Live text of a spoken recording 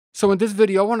So in this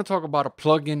video, I want to talk about a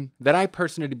plugin that I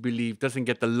personally believe doesn't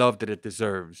get the love that it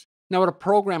deserves. Now, with a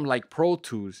program like Pro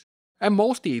Tools, and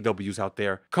most DAWs out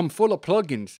there, come full of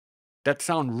plugins that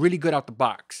sound really good out the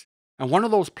box. And one of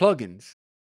those plugins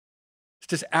is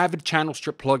this Avid Channel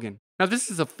Strip plugin. Now, this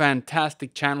is a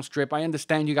fantastic channel strip. I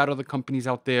understand you got other companies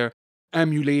out there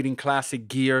emulating classic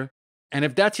gear. And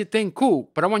if that's your thing,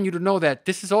 cool. But I want you to know that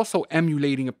this is also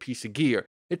emulating a piece of gear.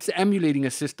 It's emulating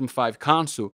a System 5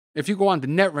 console. If you go on the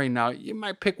net right now, you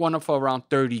might pick one up for around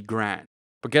 30 grand.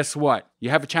 But guess what? You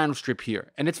have a channel strip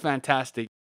here, and it's fantastic.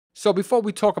 So before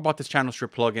we talk about this channel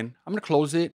strip plugin, I'm going to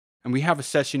close it, and we have a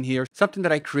session here, something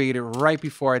that I created right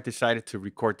before I decided to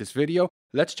record this video.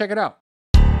 Let's check it out.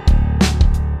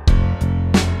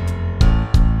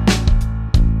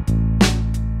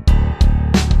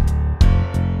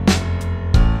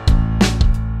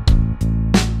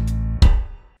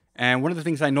 And one of the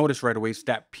things I noticed right away is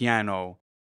that piano.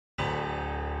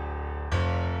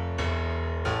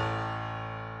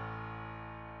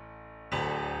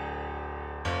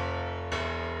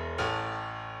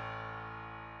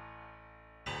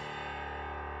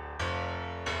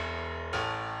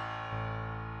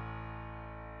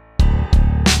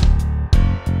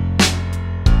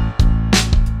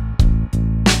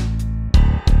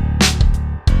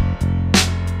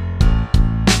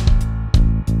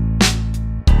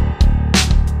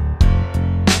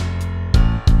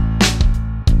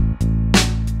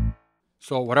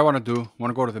 So what I want to do, I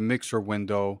want to go to the mixer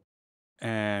window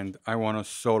and I want to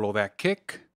solo that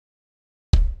kick.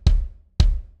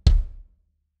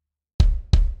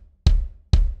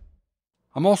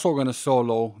 I'm also going to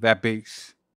solo that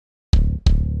bass.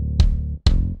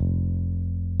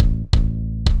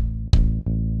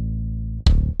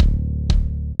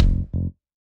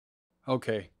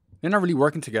 Okay, they're not really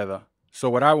working together. So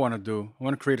what I want to do, I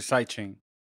want to create a sidechain.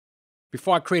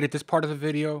 Before I created this part of the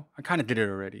video, I kind of did it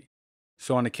already.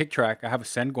 So on the kick track, I have a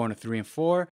send going to 3 and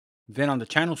 4. Then on the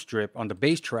channel strip, on the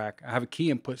bass track, I have a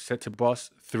key input set to bus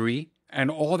 3.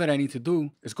 And all that I need to do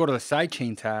is go to the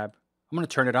sidechain tab. I'm going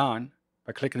to turn it on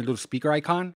by clicking the little speaker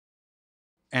icon.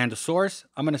 And the source,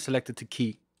 I'm going to select it to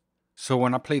key. So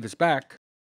when I play this back,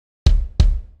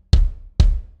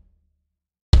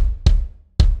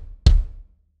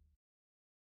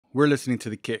 we're listening to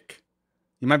the kick.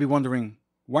 You might be wondering,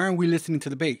 why aren't we listening to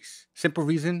the bass? Simple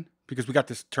reason, because we got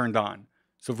this turned on.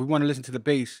 So if we want to listen to the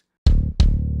bass,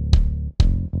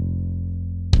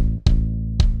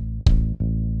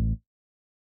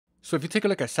 so if you take a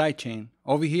look at sidechain,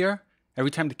 over here,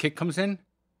 every time the kick comes in,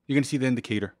 you're going to see the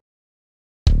indicator.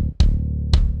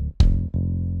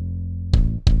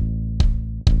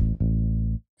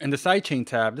 In the sidechain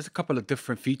tab, there's a couple of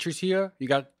different features here. You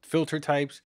got filter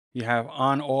types, you have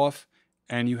on, off,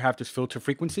 and you have this filter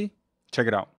frequency. Check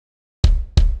it out.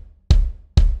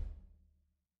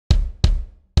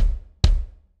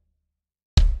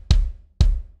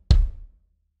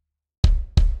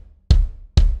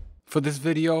 For this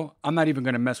video, I'm not even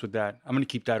going to mess with that. I'm going to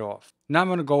keep that off. Now I'm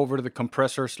going to go over to the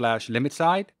compressor / limit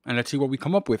side and let's see what we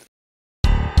come up with.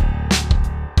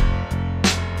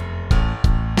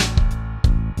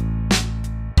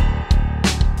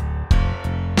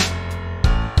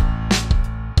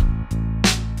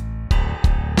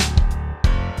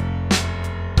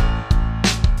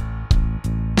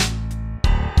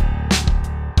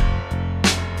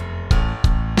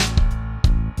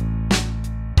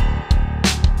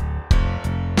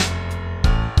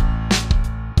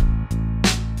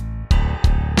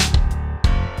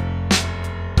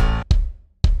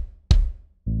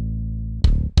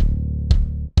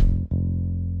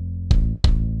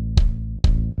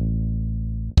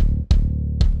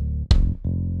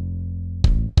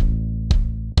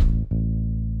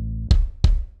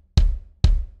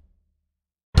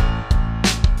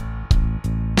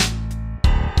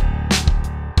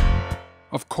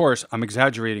 Of course, I'm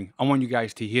exaggerating. I want you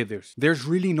guys to hear this. There's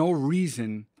really no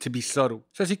reason to be subtle.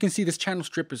 So as you can see, this channel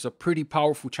strip is a pretty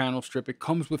powerful channel strip. It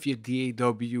comes with your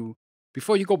DAW.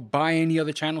 Before you go buy any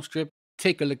other channel strip,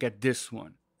 take a look at this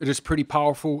one. It is pretty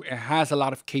powerful. It has a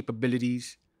lot of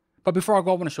capabilities. But before I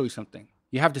go, I want to show you something.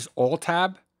 You have this All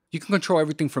tab. You can control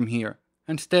everything from here.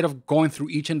 Instead of going through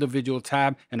each individual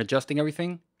tab and adjusting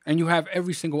everything, and you have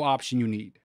every single option you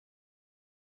need.